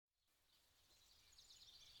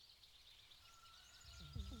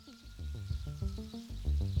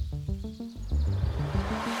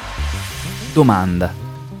Domanda: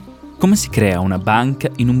 come si crea una banca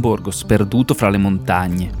in un borgo sperduto fra le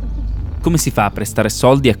montagne? Come si fa a prestare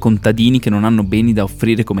soldi a contadini che non hanno beni da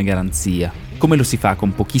offrire come garanzia? Come lo si fa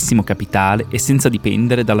con pochissimo capitale e senza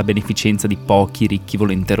dipendere dalla beneficenza di pochi ricchi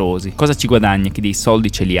volenterosi? Cosa ci guadagna chi dei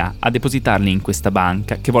soldi ce li ha a depositarli in questa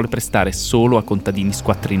banca che vuole prestare solo a contadini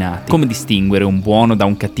squattrinati? Come distinguere un buono da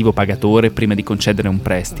un cattivo pagatore prima di concedere un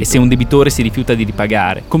prestito? E se un debitore si rifiuta di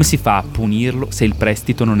ripagare, come si fa a punirlo se il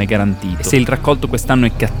prestito non è garantito? E se il raccolto quest'anno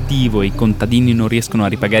è cattivo e i contadini non riescono a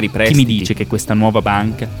ripagare i prestiti, chi mi dice che questa nuova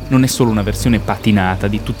banca non è solo una versione patinata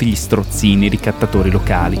di tutti gli strozzini ricattatori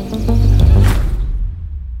locali?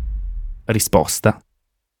 Risposta: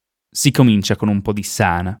 si comincia con un po' di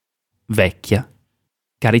sana, vecchia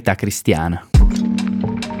carità cristiana.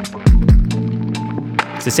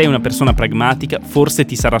 Se sei una persona pragmatica, forse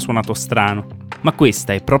ti sarà suonato strano, ma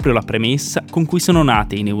questa è proprio la premessa con cui sono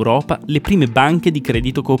nate in Europa le prime banche di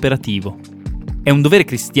credito cooperativo. È un dovere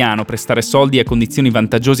cristiano prestare soldi a condizioni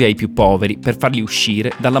vantaggiose ai più poveri per farli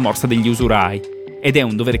uscire dalla morsa degli usurai, ed è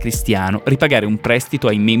un dovere cristiano ripagare un prestito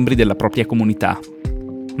ai membri della propria comunità.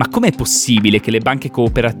 Ma com'è possibile che le banche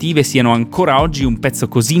cooperative siano ancora oggi un pezzo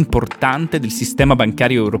così importante del sistema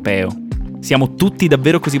bancario europeo? Siamo tutti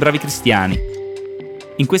davvero così bravi cristiani?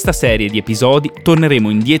 In questa serie di episodi torneremo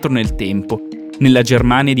indietro nel tempo, nella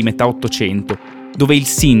Germania di metà Ottocento, dove il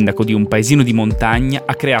sindaco di un paesino di montagna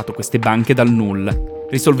ha creato queste banche dal nulla,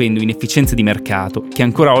 risolvendo inefficienze di mercato che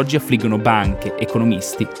ancora oggi affliggono banche,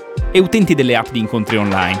 economisti e utenti delle app di incontri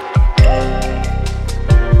online.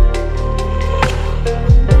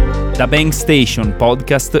 Da Bank Station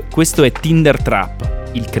Podcast, questo è Tinder Trap,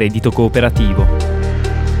 il credito cooperativo.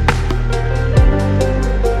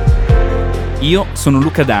 Io sono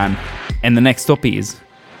Luca Dan, and the next stop is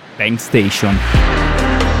Bank Station.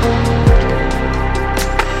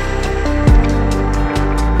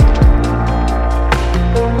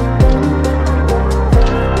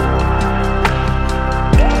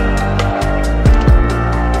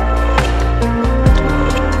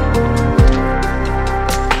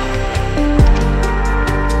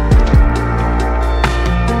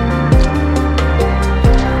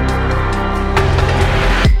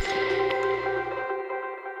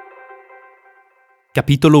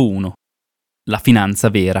 Capitolo 1. La finanza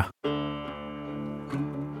vera.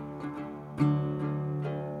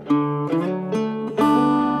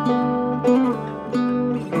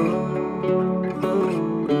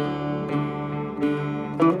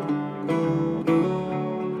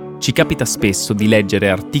 Ci capita spesso di leggere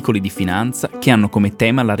articoli di finanza che hanno come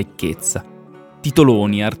tema la ricchezza.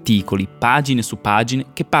 Titoloni, articoli, pagine su pagine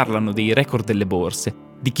che parlano dei record delle borse,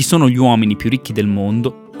 di chi sono gli uomini più ricchi del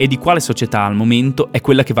mondo e di quale società al momento è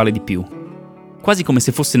quella che vale di più. Quasi come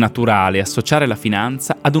se fosse naturale associare la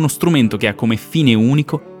finanza ad uno strumento che ha come fine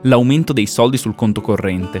unico l'aumento dei soldi sul conto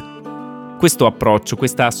corrente. Questo approccio,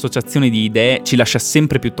 questa associazione di idee ci lascia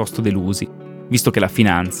sempre piuttosto delusi, visto che la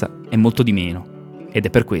finanza è molto di meno, ed è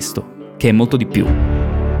per questo che è molto di più.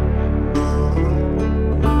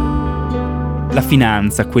 La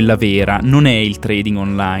finanza, quella vera, non è il trading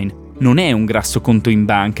online, non è un grasso conto in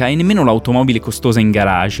banca e nemmeno l'automobile costosa in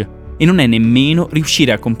garage, e non è nemmeno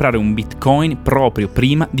riuscire a comprare un bitcoin proprio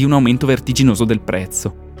prima di un aumento vertiginoso del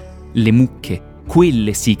prezzo. Le mucche,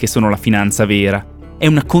 quelle sì che sono la finanza vera. È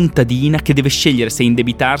una contadina che deve scegliere se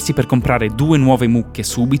indebitarsi per comprare 2 nuove mucche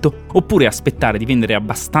subito oppure aspettare di vendere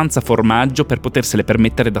abbastanza formaggio per potersele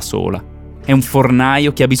permettere da sola. È un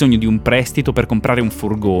fornaio che ha bisogno di un prestito per comprare un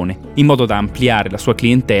furgone, in modo da ampliare la sua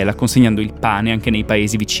clientela consegnando il pane anche nei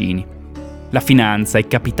paesi vicini. La finanza è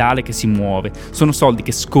capitale che si muove, sono soldi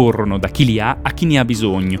che scorrono da chi li ha a chi ne ha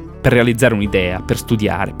bisogno, per realizzare un'idea, per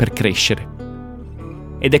studiare, per crescere.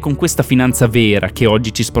 Ed è con questa finanza vera che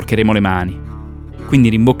oggi ci sporcheremo le mani. Quindi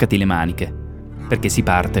rimboccati le maniche, perché si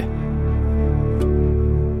parte.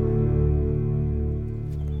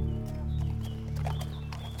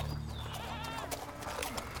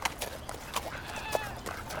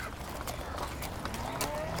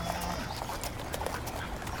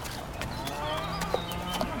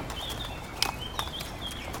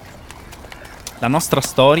 La nostra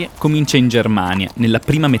storia comincia in Germania, nella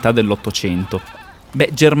prima metà dell'Ottocento.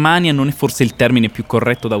 Germania non è forse il termine più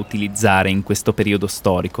corretto da utilizzare in questo periodo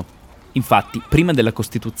storico. Infatti, prima della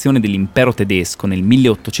costituzione dell'impero tedesco nel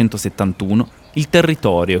 1871, il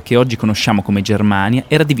territorio che oggi conosciamo come Germania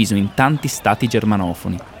era diviso in tanti stati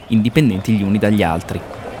germanofoni, indipendenti gli uni dagli altri.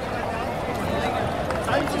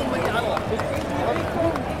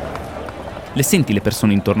 Le senti le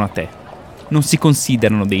persone intorno a te? Non si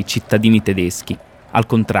considerano dei cittadini tedeschi, al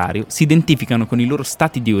contrario si identificano con i loro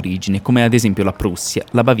stati di origine come ad esempio la Prussia,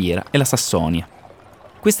 la Baviera e la Sassonia.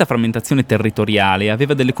 Questa frammentazione territoriale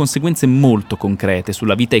aveva delle conseguenze molto concrete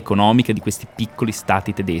sulla vita economica di questi piccoli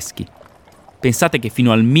stati tedeschi. Pensate che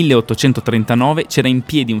fino al 1839 c'era in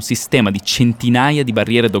piedi un sistema di centinaia di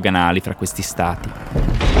barriere doganali fra questi stati.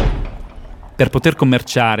 Per poter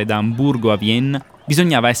commerciare da Amburgo a Vienna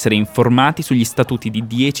bisognava essere informati sugli statuti di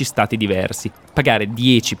 10 stati diversi, pagare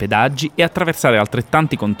 10 pedaggi e attraversare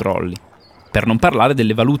altrettanti controlli. Per non parlare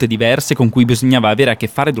delle valute diverse con cui bisognava avere a che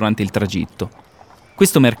fare durante il tragitto.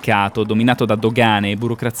 Questo mercato, dominato da dogane e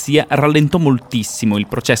burocrazia, rallentò moltissimo il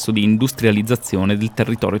processo di industrializzazione del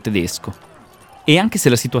territorio tedesco. E anche se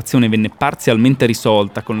la situazione venne parzialmente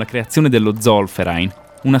risolta con la creazione dello Zollverein,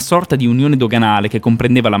 una sorta di unione doganale che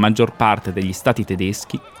comprendeva la maggior parte degli stati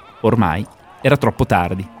tedeschi, ormai era troppo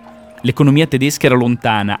tardi. L'economia tedesca era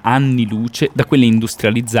lontana anni luce da quelle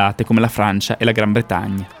industrializzate come la Francia e la Gran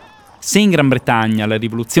Bretagna. Se in Gran Bretagna la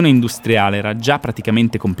rivoluzione industriale era già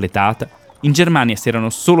praticamente completata, in Germania si erano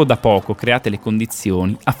solo da poco create le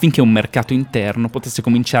condizioni affinché un mercato interno potesse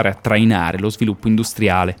cominciare a trainare lo sviluppo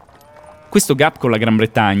industriale. Questo gap con la Gran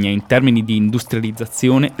Bretagna in termini di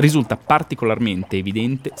industrializzazione risulta particolarmente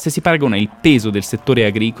evidente se si paragona il peso del settore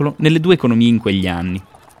agricolo nelle due economie in quegli anni.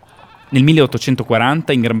 Nel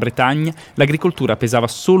 1840 in Gran Bretagna l'agricoltura pesava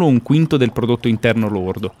solo 1/5 del prodotto interno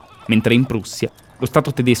lordo, mentre in Prussia, lo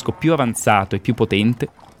stato tedesco più avanzato e più potente,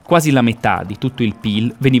 quasi la metà di tutto il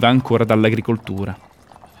PIL veniva ancora dall'agricoltura.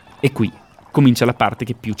 E qui comincia la parte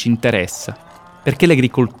che più ci interessa, perché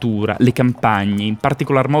l'agricoltura, le campagne, in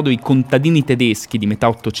particolar modo i contadini tedeschi di metà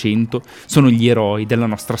Ottocento, sono gli eroi della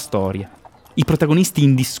nostra storia. I protagonisti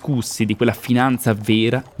indiscussi di quella finanza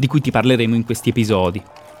vera di cui ti parleremo in questi episodi.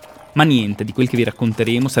 Ma niente di quel che vi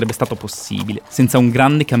racconteremo sarebbe stato possibile senza un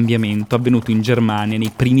grande cambiamento avvenuto in Germania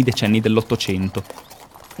nei primi decenni dell'Ottocento.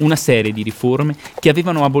 Una serie di riforme che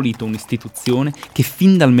avevano abolito un'istituzione che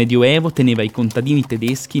fin dal Medioevo teneva i contadini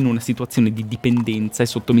tedeschi in una situazione di dipendenza e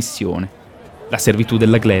sottomissione: la servitù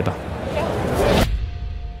della gleba.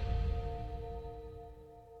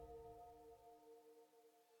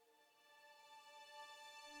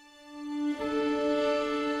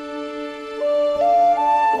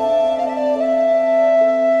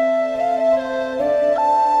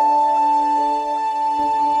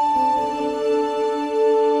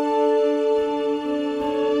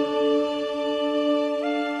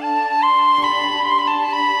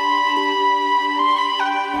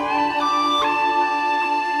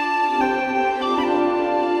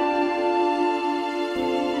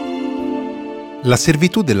 La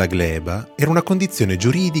servitù della gleba era una condizione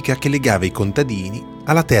giuridica che legava i contadini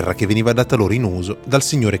alla terra che veniva data loro in uso dal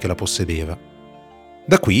signore che la possedeva.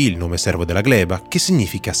 Da qui il nome servo della gleba, che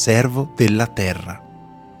significa servo della terra.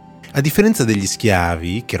 A differenza degli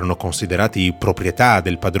schiavi, che erano considerati proprietà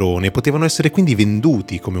del padrone e potevano essere quindi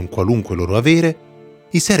venduti come un qualunque loro avere,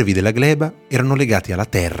 i servi della gleba erano legati alla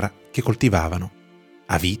terra che coltivavano,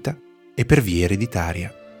 a vita e per via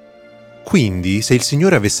ereditaria. Quindi, se il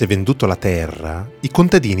signore avesse venduto la terra, i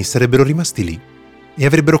contadini sarebbero rimasti lì e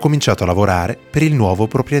avrebbero cominciato a lavorare per il nuovo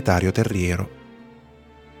proprietario terriero.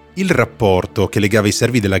 Il rapporto che legava i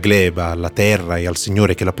servi della gleba alla terra e al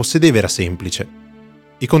signore che la possedeva era semplice.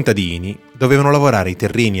 I contadini dovevano lavorare i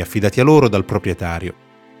terreni affidati a loro dal proprietario,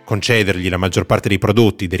 concedergli la maggior parte dei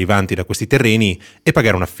prodotti derivanti da questi terreni e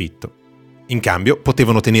pagare un affitto. In cambio,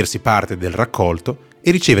 potevano tenersi parte del raccolto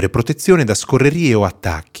e ricevere protezione da scorrerie o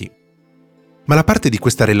attacchi. Ma la parte di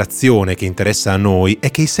questa relazione che interessa a noi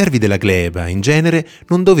è che i servi della gleba, in genere,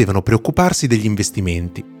 non dovevano preoccuparsi degli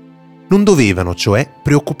investimenti. Non dovevano, cioè,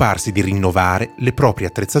 preoccuparsi di rinnovare le proprie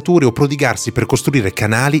attrezzature o prodigarsi per costruire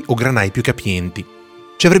canali o granai più capienti.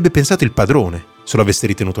 Ci avrebbe pensato il padrone, se lo avesse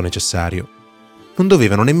ritenuto necessario. Non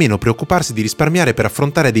dovevano nemmeno preoccuparsi di risparmiare per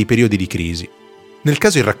affrontare dei periodi di crisi. Nel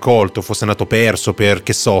caso il raccolto fosse andato perso per,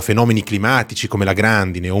 fenomeni climatici come la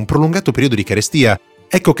grandine o un prolungato periodo di carestia,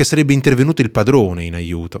 ecco che sarebbe intervenuto il padrone in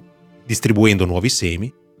aiuto, distribuendo nuovi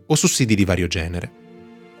semi o sussidi di vario genere.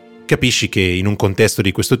 Capisci che in un contesto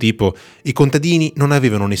di questo tipo i contadini non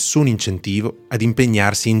avevano nessun incentivo ad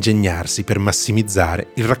impegnarsi e ingegnarsi per massimizzare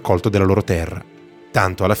il raccolto della loro terra.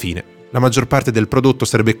 Tanto alla fine la maggior parte del prodotto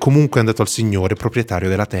sarebbe comunque andato al signore proprietario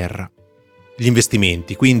della terra. Gli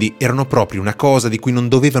investimenti quindi erano proprio una cosa di cui non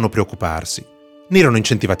dovevano preoccuparsi, né erano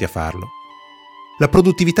incentivati a farlo. La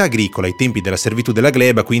produttività agricola ai tempi della servitù della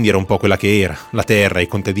gleba quindi era un po' quella che era. La terra i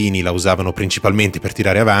contadini la usavano principalmente per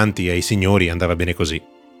tirare avanti e ai signori andava bene così.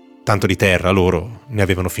 Tanto di terra loro ne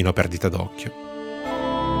avevano fino a perdita d'occhio.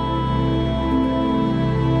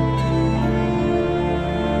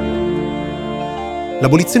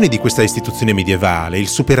 L'abolizione di questa istituzione medievale e il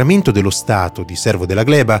superamento dello stato di servo della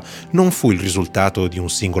gleba non fu il risultato di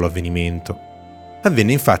un singolo avvenimento.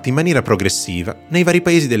 avvenne infatti in maniera progressiva nei vari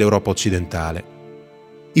paesi dell'Europa occidentale.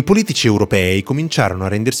 I politici europei cominciarono a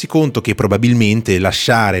rendersi conto che probabilmente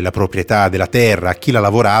lasciare la proprietà della terra a chi la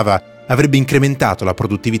lavorava avrebbe incrementato la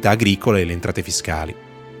produttività agricola e le entrate fiscali.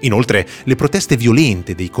 Inoltre, le proteste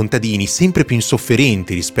violente dei contadini, sempre più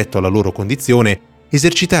insofferenti rispetto alla loro condizione,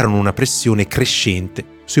 esercitarono una pressione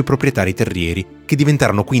crescente sui proprietari terrieri, che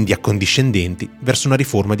diventarono quindi accondiscendenti verso una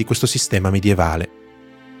riforma di questo sistema medievale.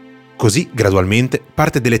 Così, gradualmente,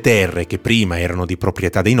 parte delle terre che prima erano di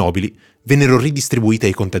proprietà dei nobili vennero ridistribuite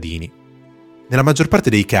ai contadini. Nella maggior parte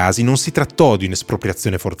dei casi non si trattò di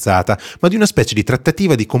un'espropriazione forzata, ma di una specie di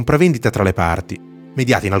trattativa di compravendita tra le parti,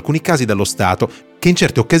 mediata in alcuni casi dallo Stato, che in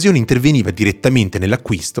certe occasioni interveniva direttamente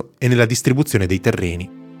nell'acquisto e nella distribuzione dei terreni.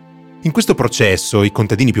 In questo processo i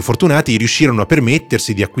contadini più fortunati riuscirono a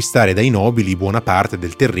permettersi di acquistare dai nobili buona parte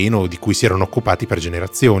del terreno di cui si erano occupati per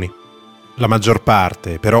generazioni. La maggior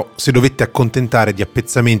parte, però, si dovette accontentare di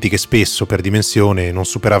appezzamenti che spesso, per dimensione, non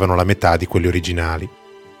superavano la metà di quelli originali.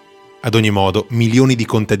 Ad ogni modo, milioni di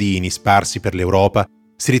contadini sparsi per l'Europa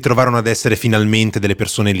si ritrovarono ad essere finalmente delle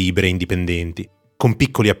persone libere e indipendenti, con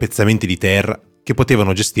piccoli appezzamenti di terra che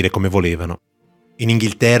potevano gestire come volevano. In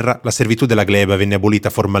Inghilterra la servitù della gleba venne abolita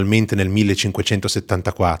formalmente nel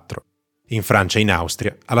 1574, in Francia e in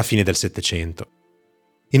Austria alla fine del Settecento.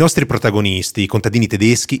 I nostri protagonisti, i contadini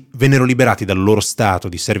tedeschi, vennero liberati dal loro stato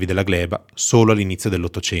di servi della gleba solo all'inizio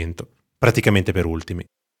dell'Ottocento, praticamente per ultimi.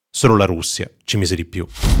 Solo la Russia ci mise di più.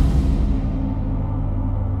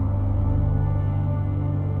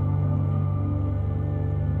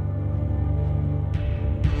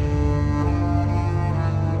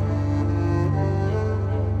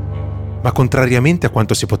 Ma contrariamente a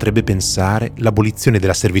quanto si potrebbe pensare, l'abolizione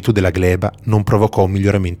della servitù della gleba non provocò un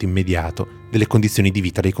miglioramento immediato delle condizioni di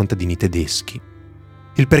vita dei contadini tedeschi.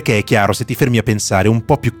 Il perché è chiaro se ti fermi a pensare un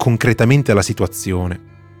po' più concretamente alla situazione.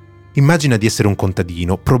 Immagina di essere un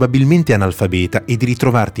contadino, probabilmente analfabeta, e di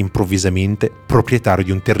ritrovarti improvvisamente proprietario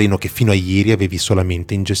di un terreno che fino a ieri avevi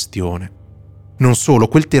solamente in gestione. Non solo,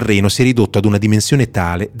 quel terreno si è ridotto ad una dimensione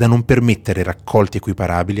tale da non permettere raccolti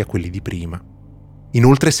equiparabili a quelli di prima.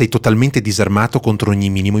 Inoltre sei totalmente disarmato contro ogni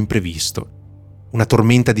minimo imprevisto. Una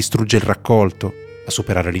tormenta distrugge il raccolto, a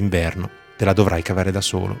superare l'inverno te la dovrai cavare da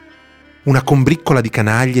solo. Una combriccola di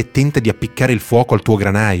canaglie tenta di appiccare il fuoco al tuo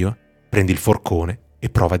granaio, prendi il forcone e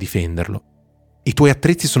prova a difenderlo. I tuoi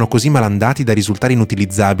attrezzi sono così malandati da risultare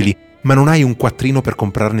inutilizzabili, ma non hai un quattrino per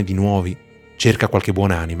comprarne di nuovi. Cerca qualche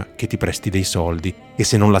buonanima che ti presti dei soldi e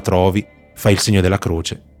se non la trovi, fai il segno della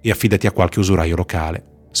croce e affidati a qualche usuraio locale,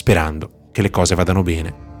 sperando che le cose vadano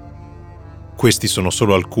bene. Questi sono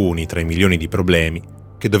solo alcuni tra i milioni di problemi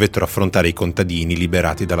che dovettero affrontare i contadini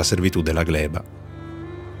liberati dalla servitù della gleba.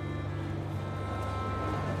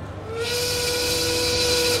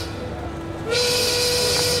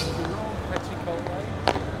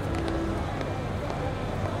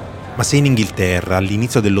 Ma se in Inghilterra,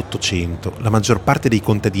 all'inizio dell'Ottocento, la maggior parte dei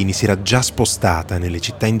contadini si era già spostata nelle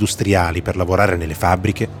città industriali per lavorare nelle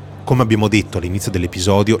fabbriche, come abbiamo detto all'inizio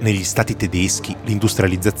dell'episodio, negli stati tedeschi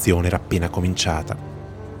l'industrializzazione era appena cominciata.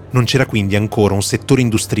 Non c'era quindi ancora un settore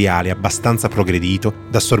industriale abbastanza progredito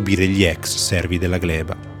da assorbire gli ex servi della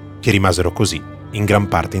gleba, che rimasero così in gran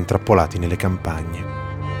parte intrappolati nelle campagne.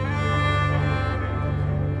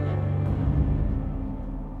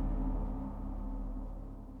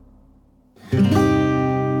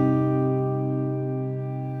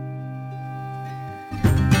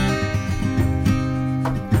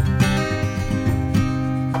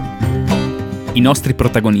 I nostri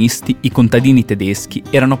protagonisti, i contadini tedeschi,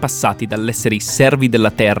 erano passati dall'essere i servi della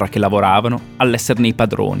terra che lavoravano all'esserne i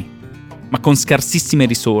padroni. Ma con scarsissime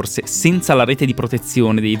risorse, senza la rete di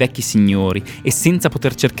protezione dei vecchi signori e senza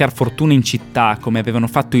poter cercare fortuna in città come avevano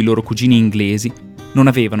fatto i loro cugini inglesi, non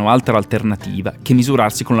avevano altra alternativa che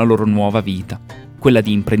misurarsi con la loro nuova vita, quella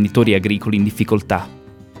di imprenditori agricoli in difficoltà.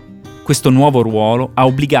 Questo nuovo ruolo ha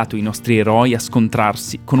obbligato i nostri eroi a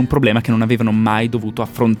scontrarsi con un problema che non avevano mai dovuto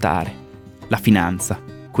affrontare: la finanza,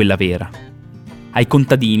 quella vera. Ai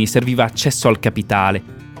contadini serviva accesso al capitale,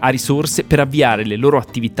 a risorse per avviare le loro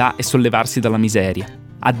attività e sollevarsi dalla miseria,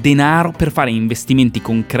 a denaro per fare investimenti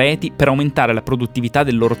concreti per aumentare la produttività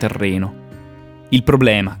del loro terreno. Il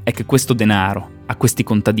problema è che questo denaro, a questi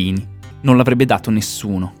contadini, non l'avrebbe dato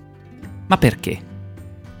nessuno. Ma perché?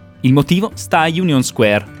 Il motivo sta a Union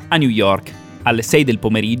Square, a New York, alle 6 del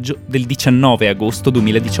pomeriggio del 19 agosto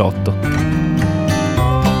 2018.